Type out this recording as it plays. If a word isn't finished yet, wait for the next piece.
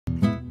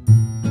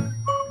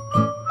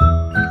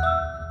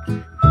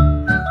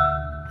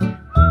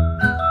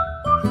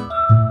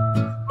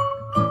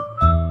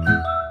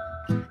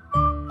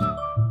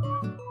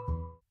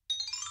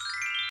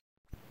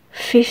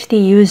50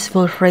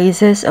 useful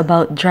phrases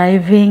about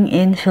driving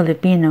in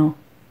Filipino.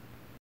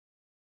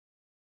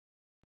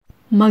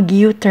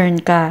 Mag-U-turn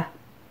ka.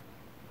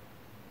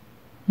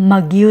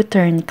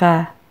 Mag-U-turn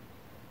ka.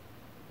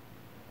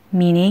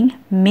 Meaning,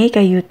 make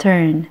a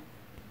U-turn.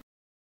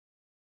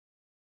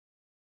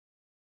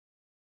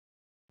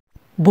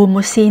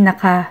 Bumusina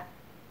ka.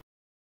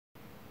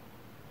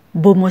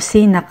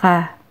 Bumusina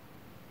ka.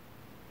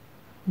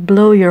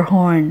 Blow your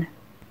horn.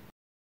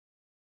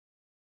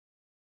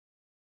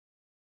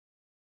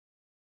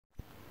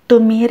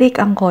 Tumirik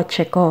ang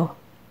kotse ko.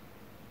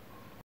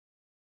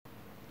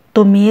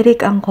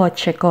 Tumirik ang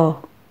kotse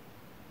ko.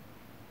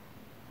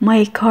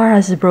 My car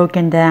has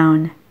broken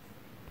down.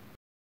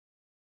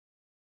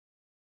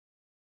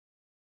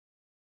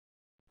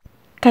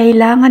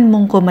 Kailangan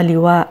mong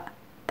kumaliwa,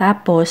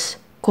 tapos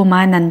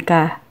kumanan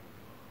ka.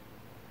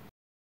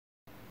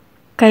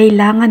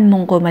 Kailangan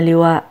mong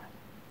kumaliwa,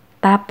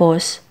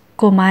 tapos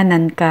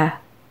kumanan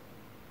ka.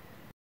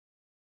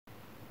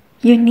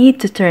 You need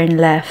to turn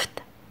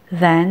left,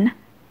 then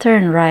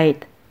turn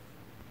right.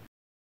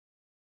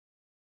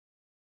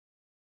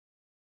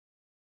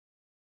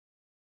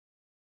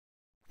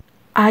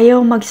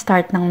 Ayaw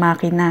mag-start ng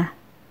makina.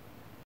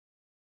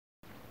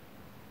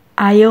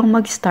 Ayaw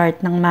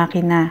mag-start ng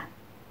makina.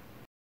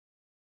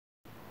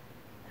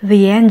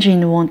 The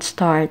engine won't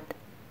start.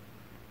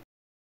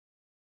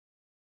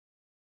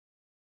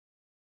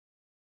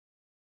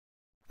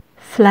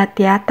 Flat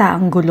yata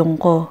ang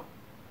gulong ko.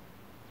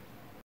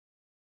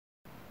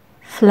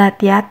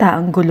 Flat yata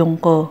ang gulong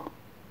ko.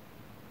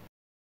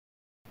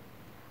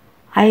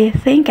 I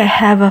think I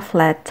have a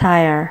flat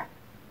tire.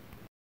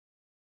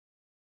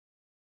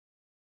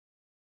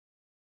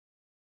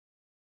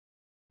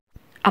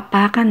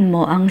 Apakan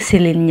mo ang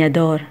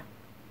silinyador.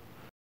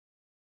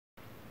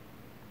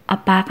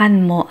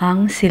 Apakan mo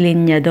ang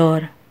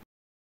silinyador.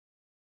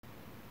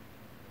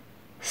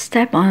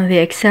 Step on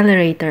the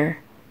accelerator.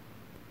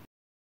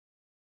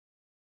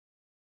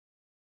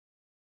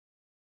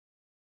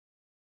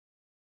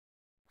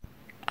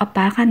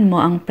 Apakan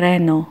mo ang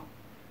preno.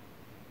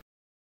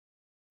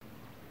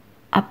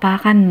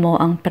 Apakan mo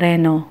ang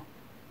preno.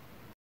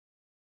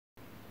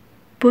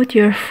 Put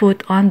your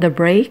foot on the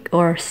brake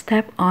or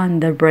step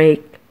on the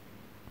brake.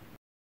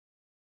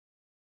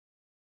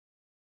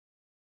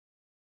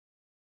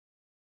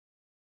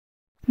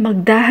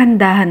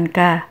 Magdahan-dahan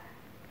ka.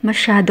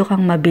 Masyado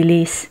kang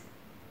mabilis.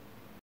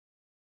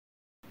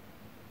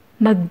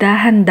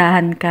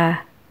 Magdahan-dahan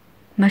ka.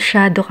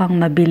 Masyado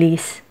kang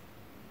mabilis.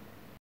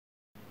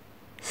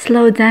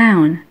 Slow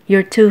down.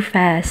 You're too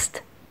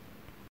fast.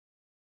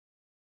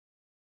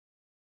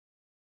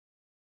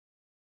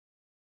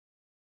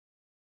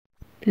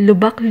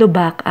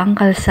 Lubak-lubak ang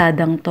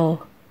kalsadang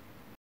to.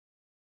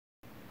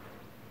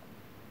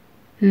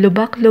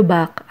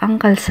 Lubak-lubak ang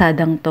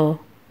kalsadang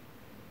to.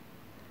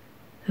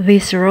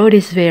 This road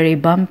is very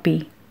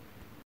bumpy.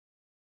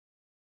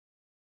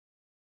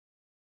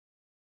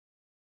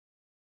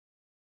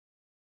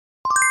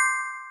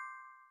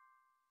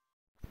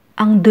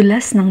 Ang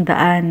dulas ng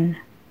daan.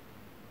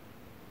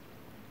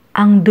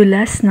 Ang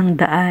dulas ng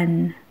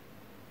daan.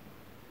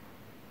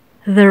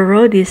 The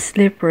road is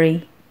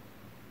slippery.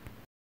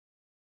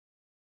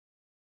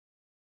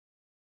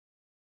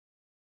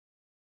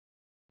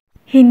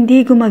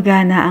 Hindi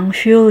gumagana ang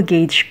fuel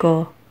gauge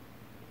ko.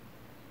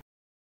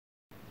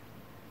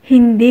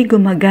 Hindi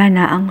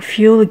gumagana ang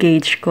fuel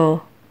gauge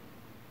ko.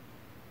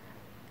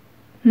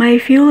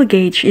 My fuel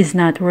gauge is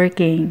not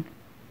working.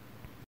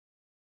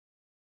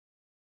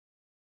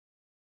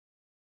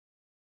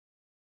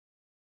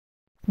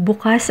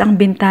 Bukas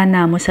ang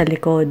bintana mo sa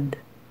likod.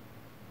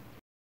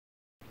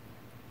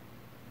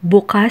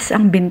 Bukas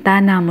ang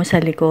bintana mo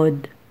sa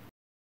likod.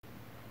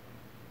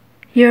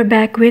 Your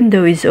back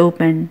window is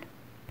open.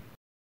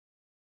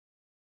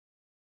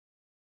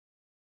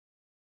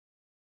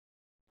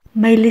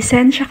 May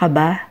lisensya ka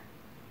ba?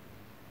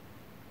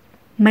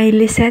 May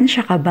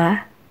lisensya ka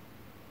ba?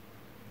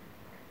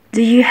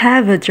 Do you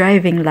have a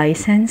driving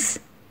license?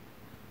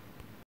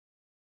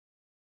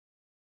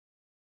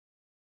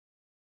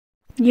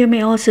 You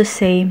may also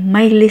say,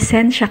 may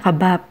lisensya ka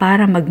ba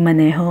para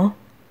magmaneho?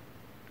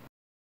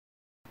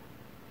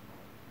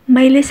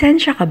 May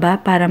lisensya ka ba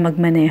para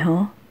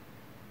magmaneho?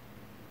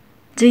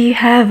 Do you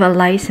have a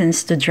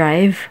license to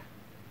drive?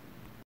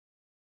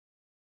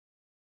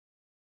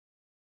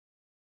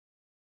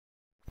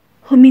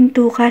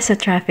 Huminto ka sa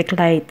traffic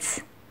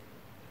lights.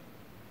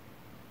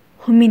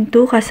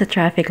 Huminto ka sa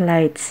traffic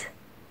lights.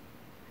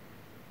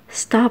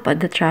 Stop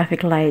at the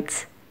traffic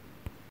lights.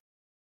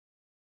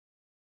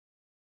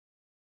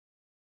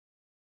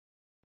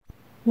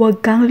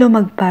 Huwag kang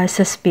lumagpas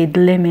sa speed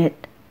limit.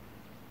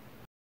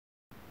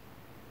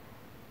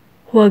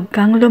 Huwag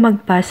kang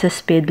lumagpas sa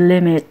speed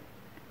limit.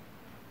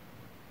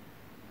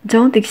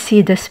 Don't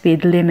exceed the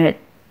speed limit.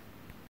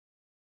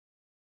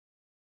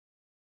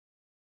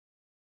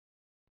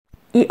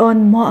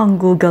 I-on mo ang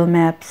Google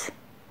Maps.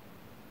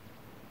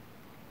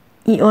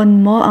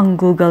 I-on mo ang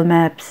Google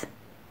Maps.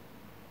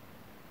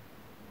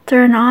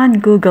 Turn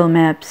on Google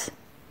Maps.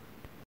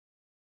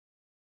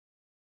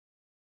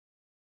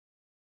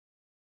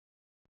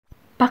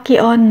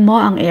 Paki-on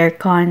mo ang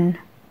aircon.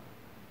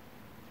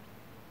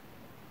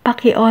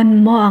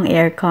 Paki-on mo ang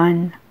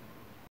aircon.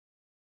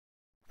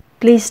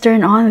 Please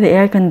turn on the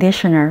air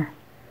conditioner.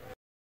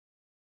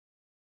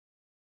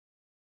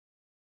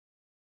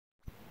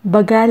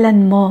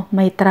 Bagalan mo,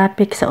 may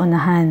traffic sa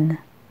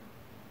unahan.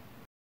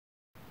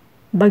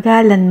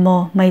 Bagalan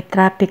mo, may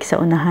traffic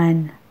sa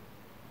unahan.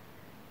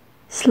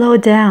 Slow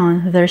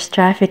down, there's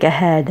traffic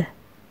ahead.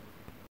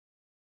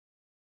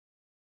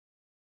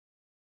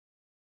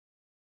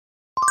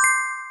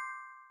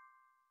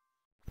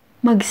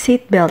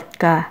 Mag-seatbelt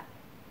ka.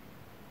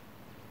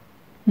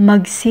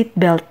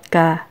 Mag-seatbelt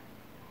ka.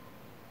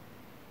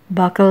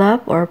 Buckle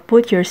up or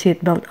put your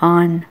seatbelt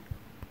on.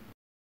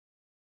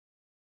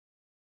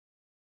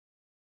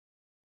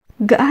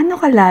 Gaano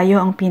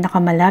kalayo ang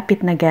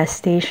pinakamalapit na gas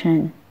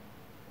station?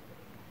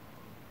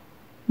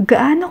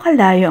 Gaano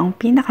kalayo ang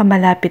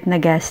pinakamalapit na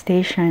gas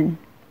station?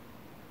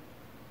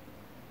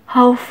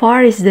 How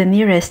far is the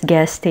nearest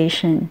gas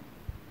station?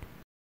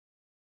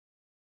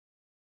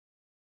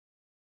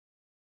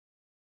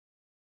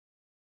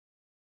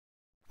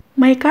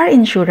 May car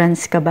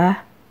insurance ka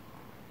ba?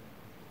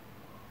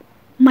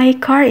 May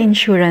car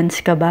insurance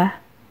ka ba?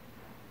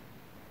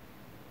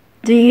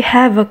 Do you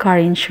have a car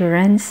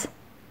insurance?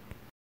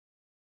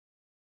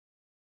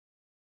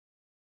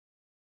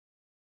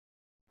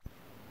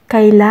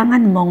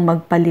 Kailangan mong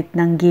magpalit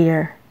ng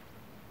gear.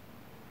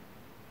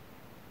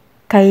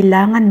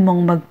 Kailangan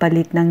mong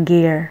magpalit ng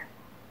gear.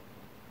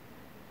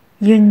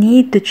 You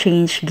need to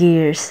change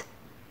gears.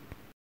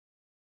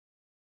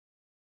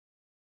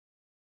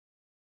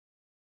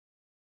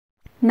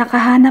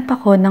 Nakahanap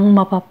ako ng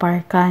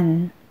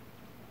mapaparkan.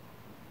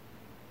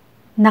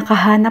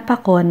 Nakahanap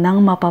ako ng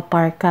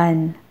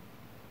mapaparkan.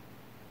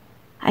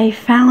 I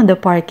found a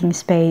parking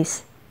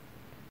space.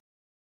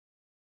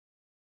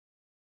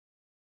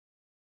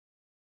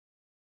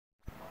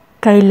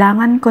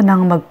 Kailangan ko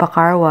ng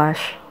magpa-car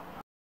wash.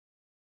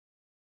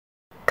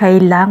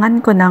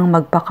 Kailangan ko ng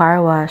magpa-car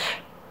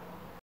wash.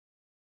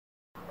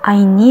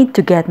 I need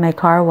to get my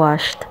car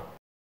washed.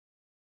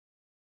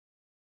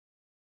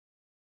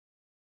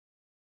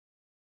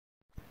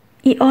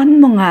 I-on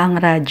mo nga ang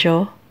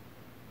radyo.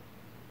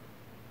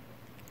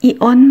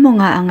 I-on mo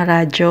nga ang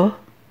radyo.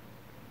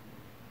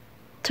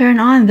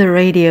 Turn on the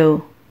radio.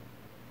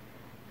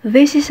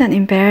 This is an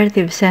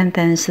imperative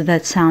sentence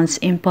that sounds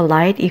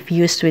impolite if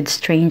used with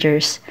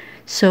strangers,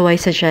 so I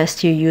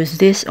suggest you use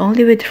this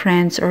only with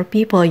friends or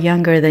people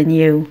younger than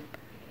you.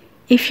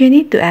 If you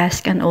need to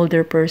ask an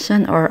older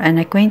person or an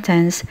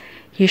acquaintance,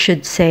 you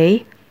should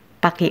say,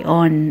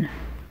 "Paki-on."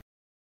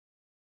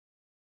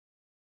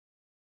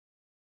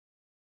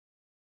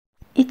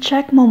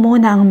 I-check mo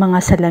muna ang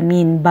mga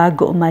salamin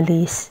bago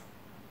umalis.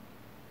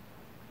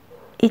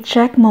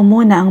 I-check mo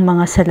muna ang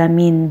mga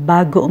salamin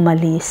bago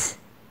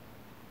umalis.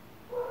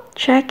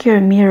 Check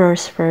your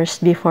mirrors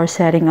first before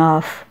setting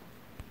off.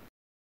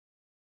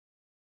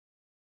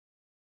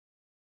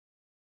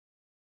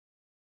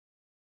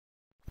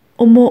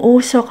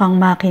 Umuusok ang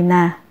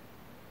makina.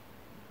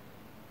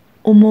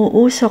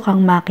 Umuusok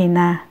ang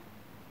makina.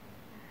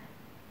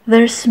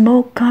 There's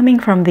smoke coming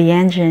from the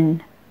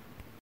engine.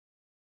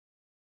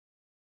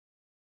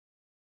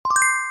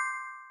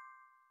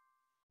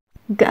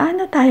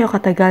 Gaano tayo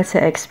katagal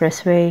sa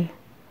expressway?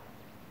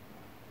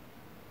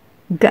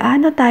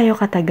 Gaano tayo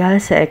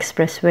katagal sa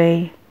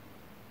expressway?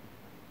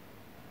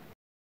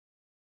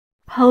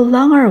 How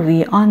long are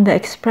we on the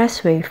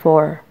expressway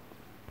for?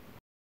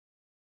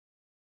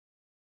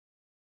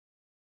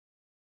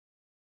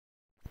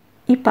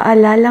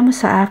 Ipaalala mo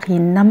sa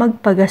akin na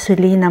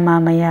magpagasolina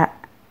mamaya.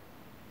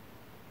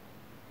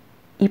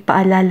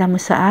 Ipaalala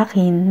mo sa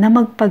akin na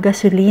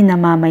magpagasolina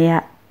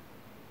mamaya.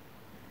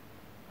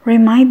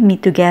 Remind me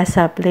to gas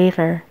up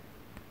later.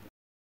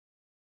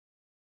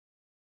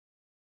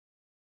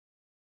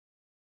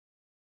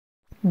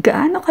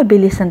 Gaano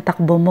kabilis ang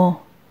takbo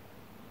mo?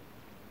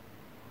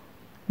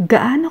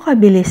 Gaano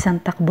kabilis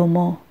ang takbo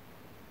mo?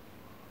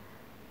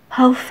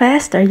 How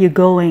fast are you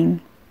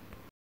going?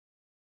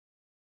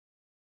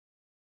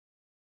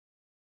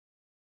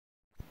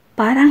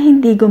 Parang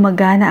hindi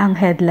gumagana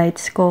ang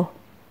headlights ko.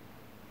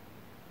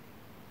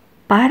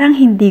 Parang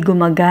hindi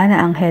gumagana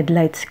ang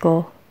headlights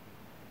ko.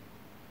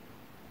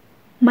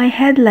 My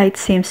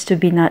headlight seems to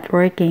be not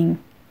working.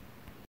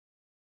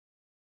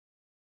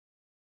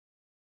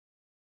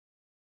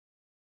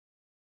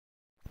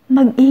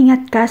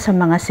 Mag-ingat ka sa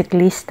mga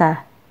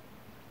siklista.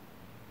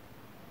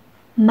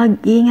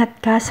 Mag-ingat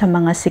ka sa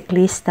mga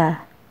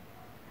siklista.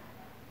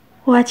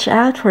 Watch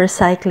out for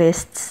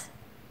cyclists.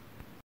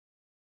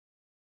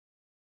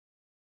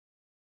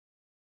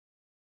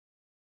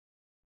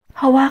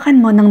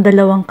 Hawakan mo ng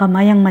dalawang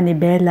kamay ang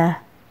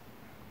manibela.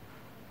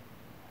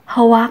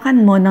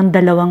 Hawakan mo ng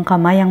dalawang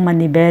kamay ang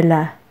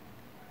manibela.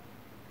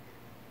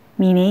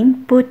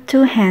 Meaning, put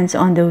two hands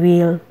on the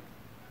wheel.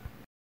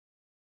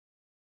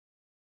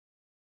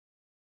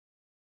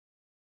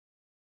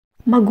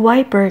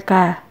 Mag-wiper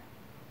ka.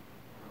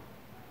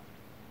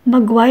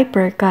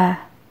 Mag-wiper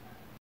ka.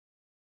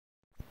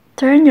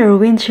 Turn your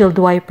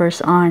windshield wipers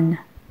on.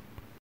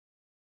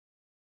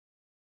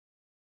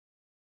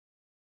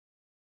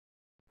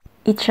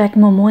 I-check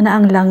mo muna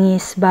ang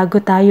langis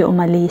bago tayo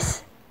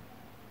umalis.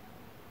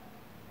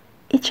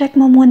 I-check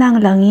mo muna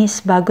ang langis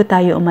bago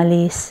tayo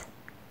umalis.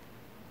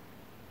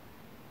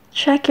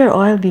 Check your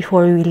oil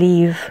before we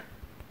leave.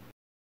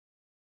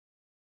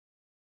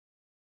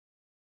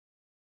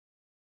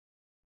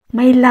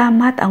 May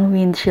lamat ang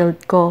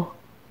windshield ko.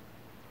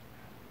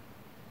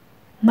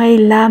 May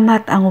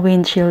lamat ang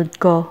windshield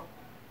ko.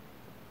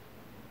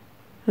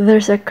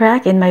 There's a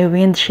crack in my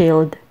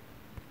windshield.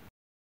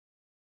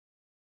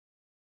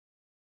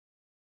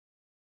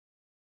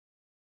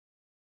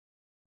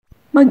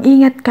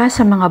 Mag-ingat ka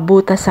sa mga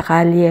butas sa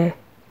kalye.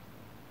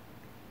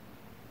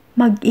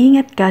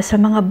 Mag-ingat ka sa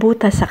mga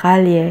butas sa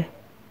kalye.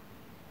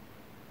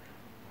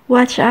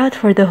 Watch out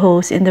for the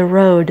holes in the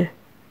road.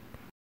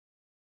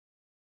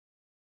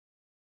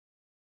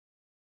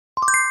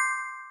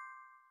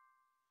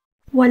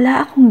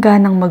 Wala akong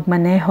ganang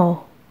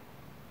magmaneho.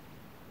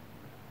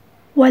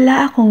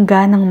 Wala akong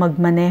ganang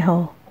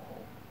magmaneho.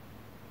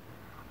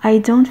 I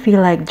don't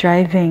feel like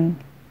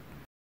driving.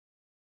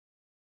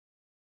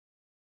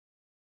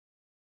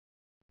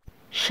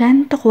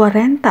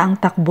 140 ang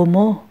takbo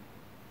mo.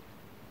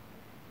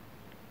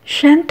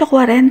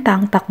 140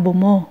 ang takbo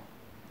mo.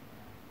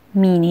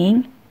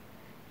 Meaning,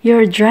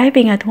 you're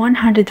driving at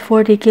 140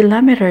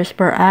 kilometers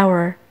per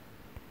hour.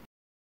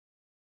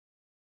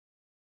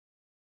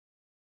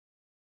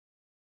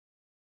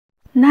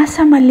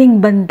 Nasa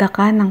maling banda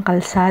ka ng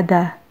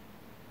kalsada.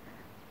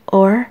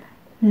 Or,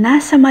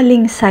 nasa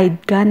maling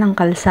side ka ng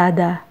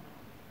kalsada.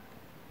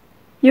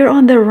 You're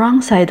on the wrong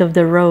side of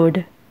the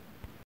road.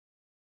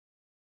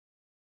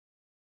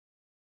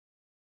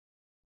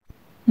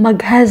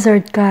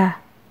 Mag-hazard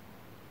ka.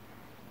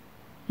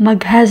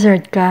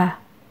 Mag-hazard ka.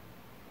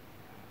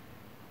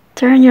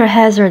 Turn your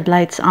hazard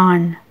lights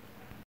on.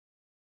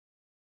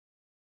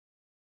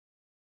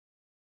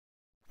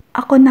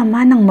 Ako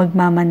naman ang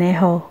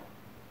magmamaneho.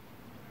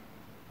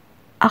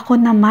 Ako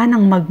naman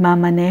ang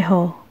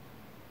magmamaneho.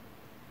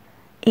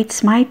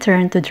 It's my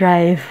turn to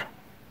drive.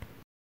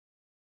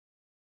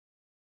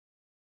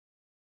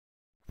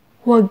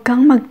 Huwag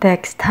kang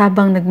mag-text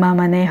habang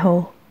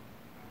nagmamaneho.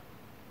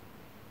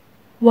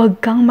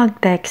 Huwag kang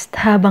mag-text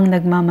habang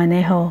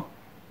nagmamaneho.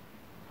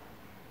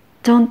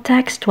 Don't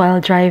text while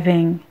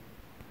driving.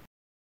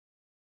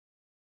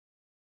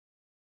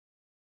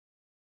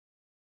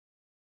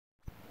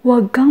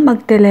 Huwag kang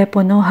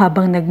magtelepono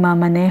habang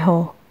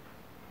nagmamaneho.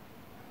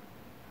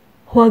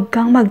 Huwag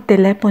kang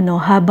magtelepono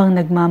habang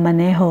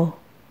nagmamaneho.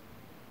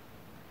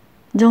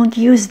 Don't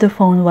use the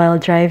phone while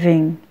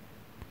driving.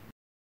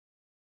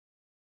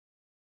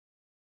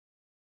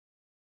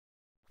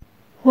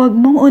 Huwag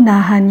mong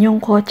unahan yung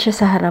kotse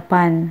sa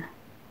harapan.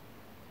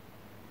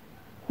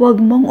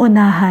 Huwag mong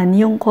unahan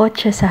yung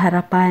kotse sa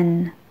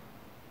harapan.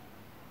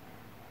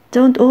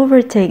 Don't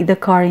overtake the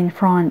car in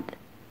front.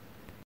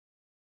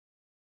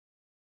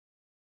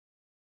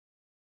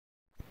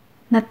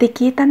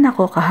 Natikitan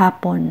ako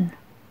kahapon.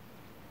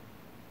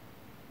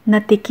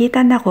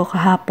 Natikitan ako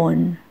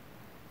kahapon.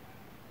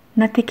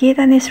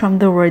 Natikitan is from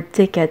the word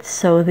ticket,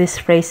 so this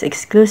phrase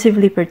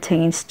exclusively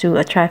pertains to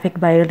a traffic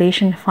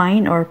violation,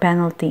 fine, or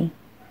penalty.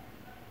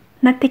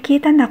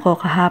 Natikitan ako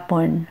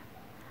kahapon.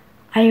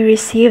 I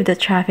received a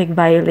traffic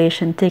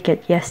violation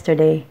ticket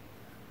yesterday.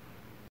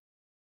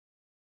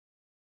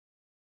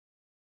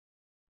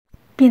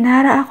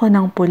 Pinara ako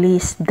ng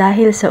pulis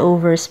dahil sa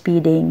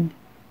overspeeding.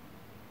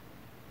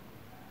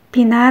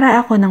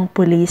 Pinara ako ng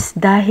pulis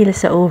dahil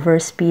sa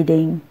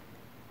overspeeding.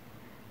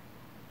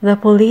 The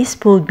police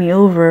pulled me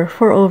over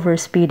for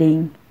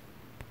overspeeding.